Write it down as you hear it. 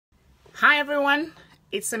Hi everyone,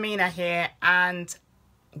 it's Amina here and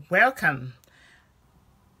welcome.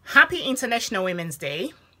 Happy International Women's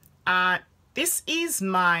Day. This is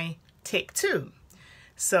my take 2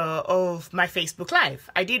 of my Facebook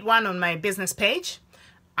Live. I did one on my business page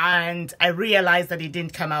and I realized that it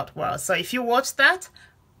didn't come out well. So if you watched that,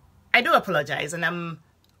 I do apologize and I'm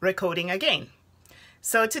recording again.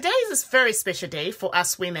 So today is a very special day for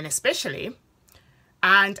us women especially.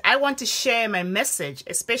 And I want to share my message,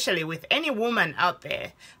 especially with any woman out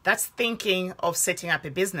there that's thinking of setting up a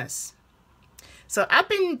business. So I've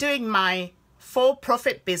been doing my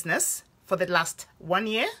for-profit business for the last 1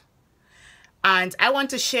 year. And I want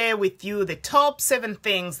to share with you the top 7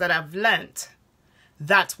 things that I've learned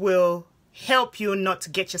that will help you not to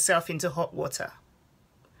get yourself into hot water.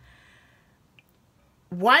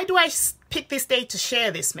 Why do I pick this day to share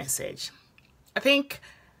this message? I think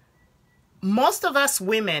most of us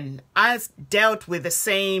women have dealt with the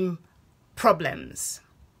same problems.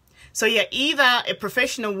 So you're either a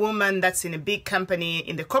professional woman that's in a big company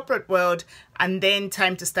in the corporate world, and then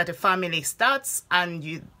time to start a family starts, and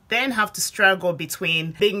you then have to struggle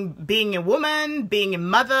between being a woman, being a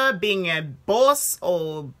mother, being a boss,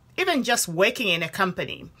 or even just working in a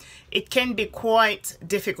company. It can be quite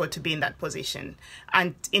difficult to be in that position.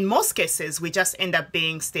 And in most cases, we just end up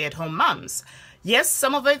being stay-at-home moms. Yes,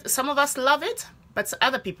 some of us love it, but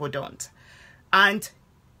other people don't. And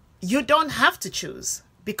you don't have to choose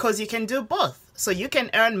because you can do both. So you can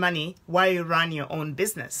earn money while you run your own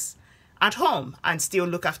business at home and still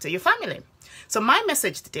look after your family. So my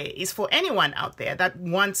message today is for anyone out there that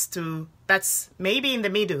that's maybe in the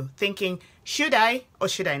middle thinking, should I or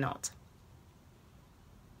should I not?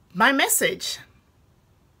 My message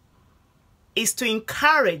is to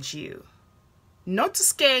encourage you, not to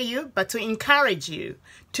scare you, but to encourage you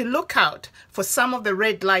to look out for some of the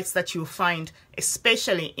red lights that you'll find,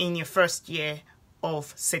 especially in your first year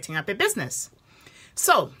of setting up a business.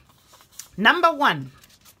 So, number 1,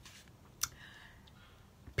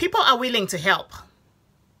 people are willing to help.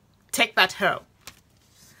 Take that help.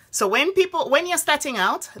 So when you're starting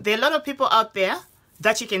out, there are a lot of people out there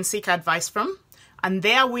that you can seek advice from, and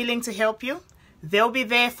they are willing to help you. They'll be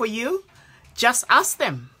there for you. Just ask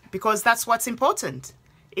them, because that's what's important.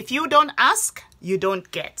 If you don't ask, you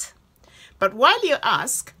don't get. But while you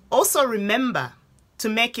ask, also remember to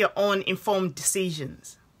make your own informed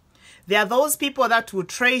decisions. There are those people that will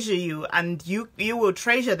treasure you, and you will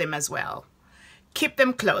treasure them as well. Keep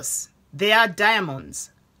them close. They are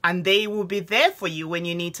diamonds, and they will be there for you when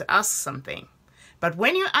you need to ask something. But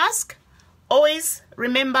when you ask, always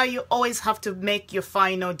remember you always have to make your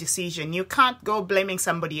final decision. You can't go blaming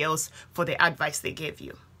somebody else for the advice they gave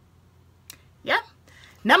you. Yeah.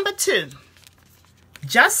 Number 2,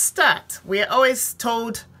 just start. We're always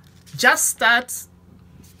told, just start,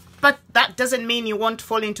 but that doesn't mean you won't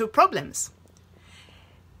fall into problems.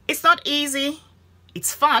 It's not easy.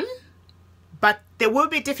 It's fun, but there will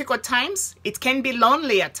be difficult times. It can be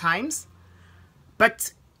lonely at times.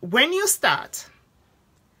 But when you start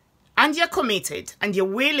and you're committed and you're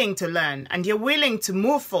willing to learn and you're willing to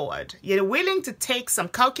move forward, you're willing to take some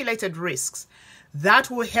calculated risks,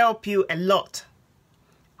 that will help you a lot.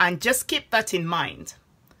 And just keep that in mind,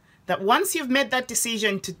 that once you've made that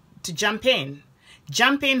decision to jump in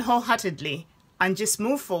wholeheartedly and just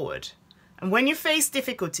move forward. And when you face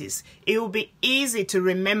difficulties, it will be easy to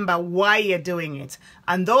remember why you're doing it.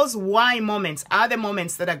 And those why moments are the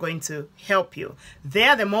moments that are going to help you. They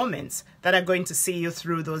are the moments that are going to see you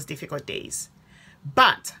through those difficult days.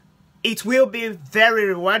 But it will be very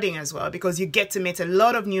rewarding as well, because you get to meet a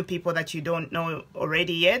lot of new people that you don't know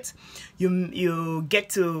already yet. You get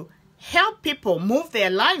to help people move their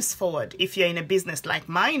lives forward. If you're in a business like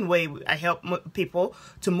mine, where I help people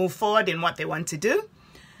to move forward in what they want to do.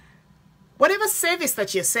 Whatever service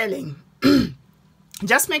that you're selling,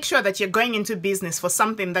 just make sure that you're going into business for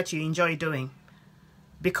something that you enjoy doing,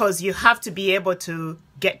 because you have to be able to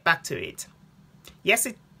get back to it. Yes,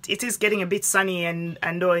 it is getting a bit sunny and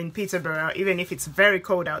in Peterborough, even if it's very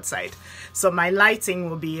cold outside. So my lighting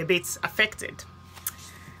will be a bit affected.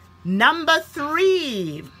 Number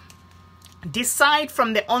 3, decide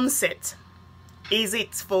from the onset. Is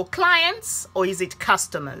it for clients or is it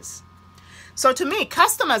customers? So to me,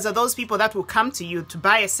 customers are those people that will come to you to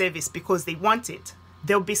buy a service because they want it.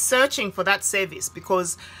 They'll be searching for that service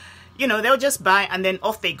because, you know, they'll just buy and then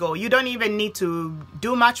off they go. You don't even need to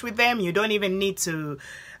do much with them. You don't even need to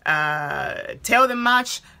tell them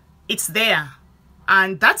much. It's there.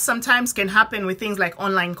 And that sometimes can happen with things like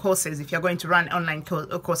online courses. If you're going to run online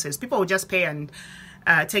courses, people will just pay and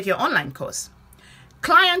take your online course.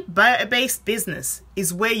 Client-based business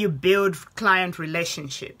is where you build client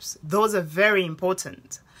relationships. Those are very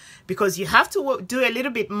important because you have to do a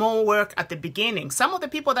little bit more work at the beginning. Some of the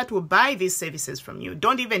people that will buy these services from you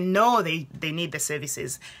don't even know they need the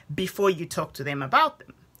services before you talk to them about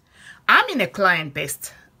them. I'm in a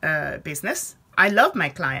client-based business. I love my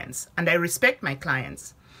clients and I respect my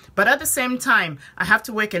clients. But at the same time, I have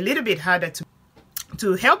to work a little bit harder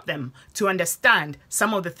to help them to understand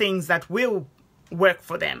some of the things that will work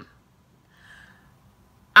for them.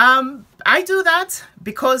 I do that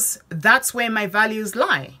because that's where my values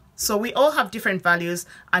lie. So we all have different values,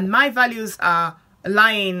 and my values are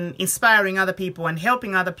lying, inspiring other people and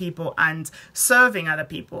helping other people and serving other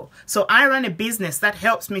people. So I run a business that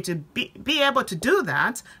helps me to be able to do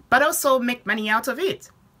that, but also make money out of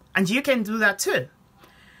it. And you can do that too.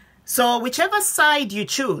 So whichever side you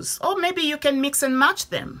choose, or maybe you can mix and match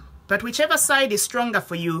them, but whichever side is stronger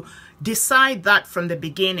for you, decide that from the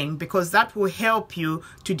beginning, because that will help you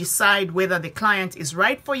to decide whether the client is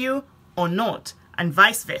right for you or not, and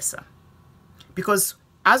vice versa. Because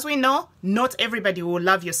as we know, not everybody will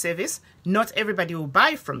love your service, not everybody will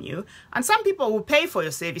buy from you, and some people will pay for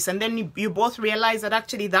your service, and then you both realize that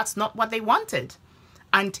actually that's not what they wanted.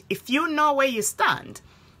 And if you know where you stand,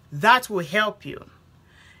 that will help you.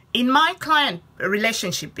 In my client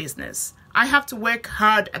relationship business, I have to work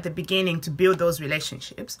hard at the beginning to build those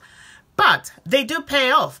relationships, but they do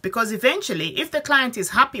pay off, because eventually, if the client is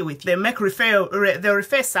happy with them, they'll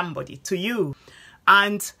refer somebody to you.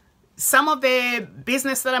 And some of the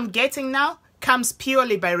business that I'm getting now comes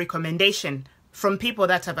purely by recommendation from people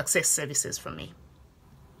that have accessed services from me.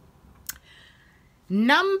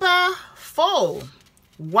 Number 4,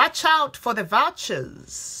 watch out for the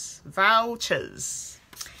vultures. Vultures.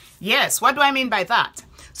 Yes, what do I mean by that?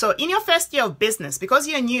 So in your first year of business, because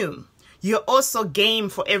you're new, you're also game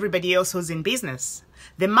for everybody else who's in business.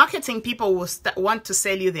 The marketing people will want to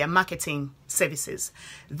sell you their marketing services.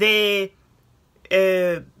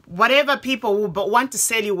 Whatever people will want to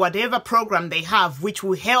sell you whatever program they have, which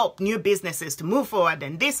will help new businesses to move forward,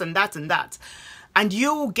 and this and that and that. And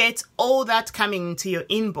you will get all that coming into your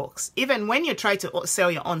inbox. Even when you try to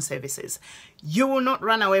sell your own services, you will not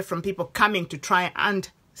run away from people coming to try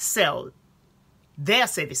and sell their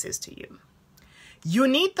services to you. You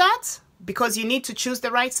need that because you need to choose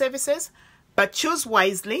the right services, but choose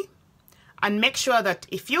wisely and make sure that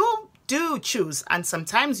if you do choose, and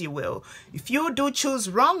sometimes you will, if you do choose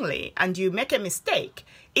wrongly and you make a mistake,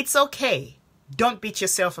 it's okay. Don't beat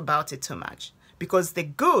yourself about it too much, because the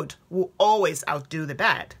good will always outdo the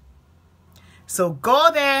bad. So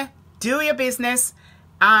go there, do your business,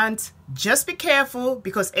 and just be careful,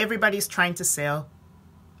 because everybody's trying to sell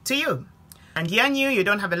to you. And you're new, you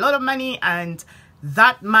don't have a lot of money, and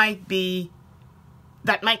that might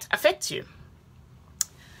affect you.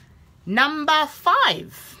 Number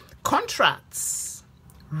 5, contracts.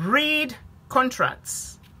 Read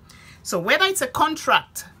contracts. So whether it's a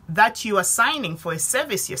contract that you are signing for a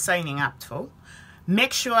service you're signing up for,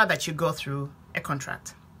 make sure that you go through a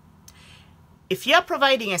contract. If you're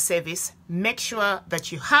providing a service, make sure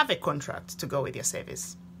that you have a contract to go with your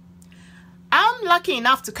service. I'm lucky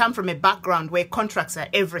enough to come from a background where contracts are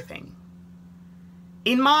everything.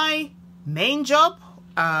 In my main job,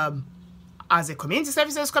 as a community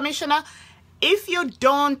services commissioner, if you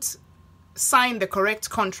don't sign the correct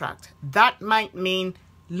contract, that might mean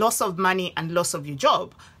loss of money and loss of your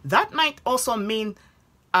job. That might also mean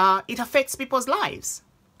it affects people's lives.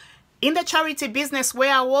 In the charity business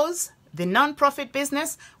where I was, the non-profit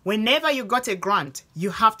business, whenever you got a grant, you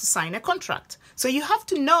have to sign a contract. So you have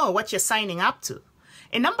to know what you're signing up to.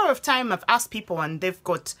 A number of times I've asked people and they've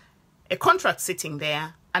got a contract sitting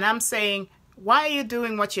there, and I'm saying, why are you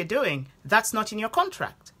doing what you're doing? That's not in your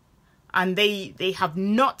contract. And they have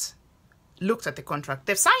not looked at the contract.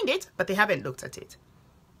 They've signed it, but they haven't looked at it.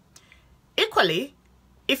 Equally,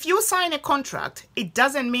 if you sign a contract, it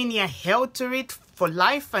doesn't mean you're held to it for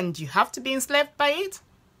life and you have to be enslaved by it,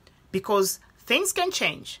 because things can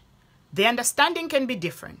change. The understanding can be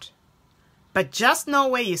different. But just know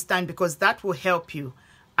where you stand, because that will help you.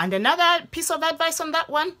 And another piece of advice on that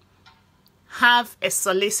one, have a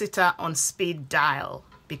solicitor on speed dial,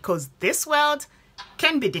 because this world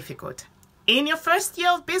can be difficult. In your first year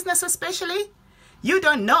of business especially, you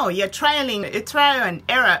don't know. You're trial and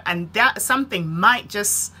error, and that something might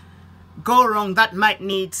just go wrong that might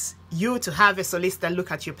need you to have a solicitor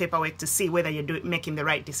look at your paperwork to see whether you're making the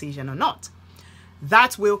right decision or not.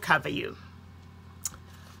 That will cover you.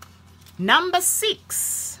 Number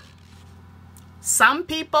 6, some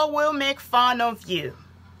people will make fun of you.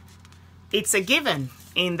 It's a given.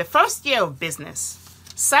 In the first year of business,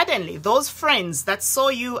 suddenly those friends that saw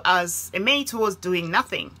you as a mate who was doing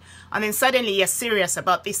nothing, and then suddenly you're serious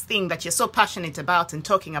about this thing that you're so passionate about and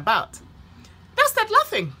talking about, they'll start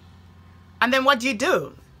laughing. And then what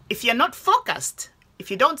do? If you're not focused,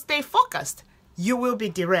 if you don't stay focused, you will be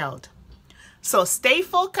derailed. So stay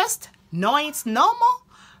focused, know it's normal,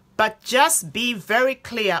 but just be very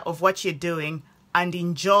clear of what you're doing and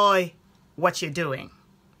enjoy what you're doing.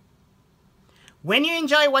 When you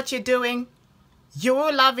enjoy what you're doing, you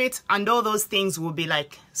will love it, and all those things will be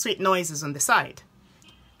like sweet noises on the side.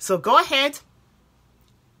 So go ahead,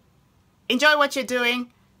 enjoy what you're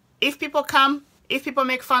doing. If people come, if people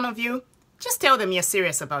make fun of you, just tell them you're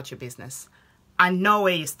serious about your business and know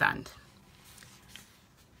where you stand.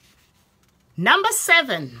 Number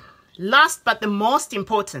 7, last but the most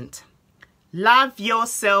important, love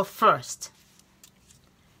yourself first.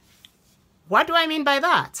 What do I mean by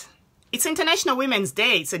that? It's International Women's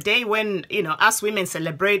Day. It's a day when, us women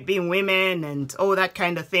celebrate being women and all that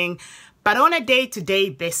kind of thing. But on a day-to-day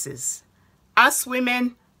basis, us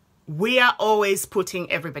women, we are always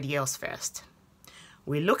putting everybody else first.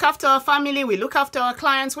 We look after our family, we look after our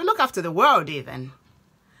clients, we look after the world even.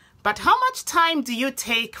 But how much time do you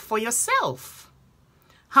take for yourself?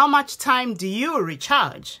 How much time do you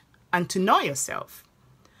recharge and to know yourself?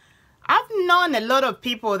 I've known a lot of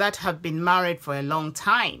people that have been married for a long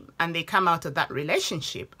time, and they come out of that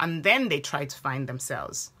relationship and then they try to find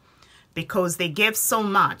themselves because they gave so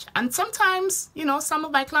much. And sometimes, some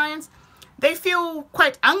of my clients, they feel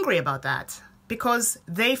quite angry about that because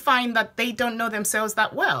they find that they don't know themselves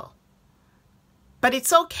that well. But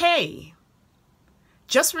it's okay.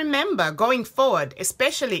 Just remember, going forward,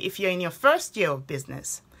 especially if you're in your first year of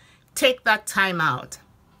business, take that time out.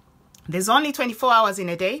 There's only 24 hours in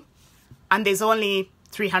a day, and there's only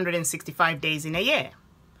 365 days in a year.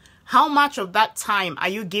 How much of that time are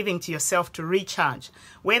you giving to yourself to recharge?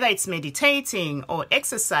 Whether it's meditating or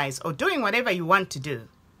exercise or doing whatever you want to do,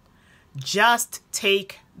 just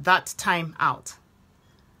take that time out.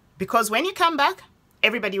 Because when you come back,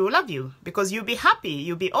 everybody will love you because you'll be happy,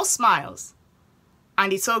 you'll be all smiles.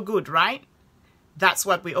 And it's all good, right? That's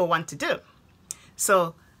what we all want to do.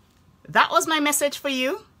 So that was my message for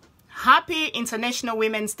you. Happy International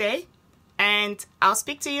Women's Day. And I'll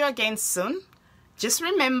speak to you again soon. Just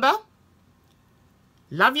remember,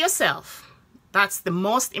 love yourself. That's the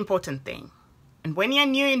most important thing. And when you're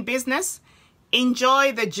new in business,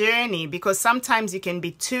 enjoy the journey, because sometimes you can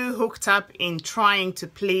be too hooked up in trying to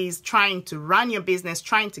please, trying to run your business,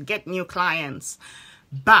 trying to get new clients.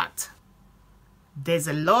 But there's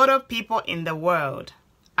a lot of people in the world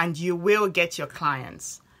and you will get your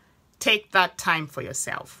clients. Take that time for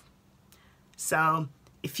yourself. So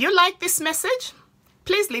if you like this message,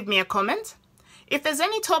 please leave me a comment. If there's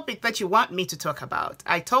any topic that you want me to talk about,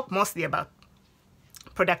 I talk mostly about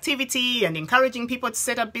productivity and encouraging people to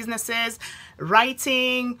set up businesses,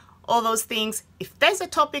 writing, all those things. If there's a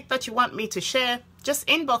topic that you want me to share, just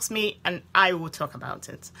inbox me and I will talk about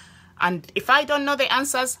it. And if I don't know the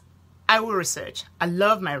answers, I will research. I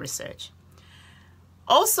love my research.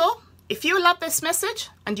 Also, if you love this message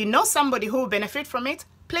and you know somebody who will benefit from it,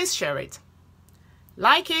 please share it.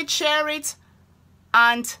 Like it, share it,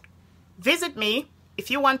 and visit me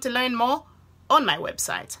if you want to learn more on my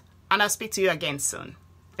website. And I'll speak to you again soon.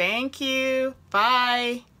 Thank you.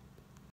 Bye.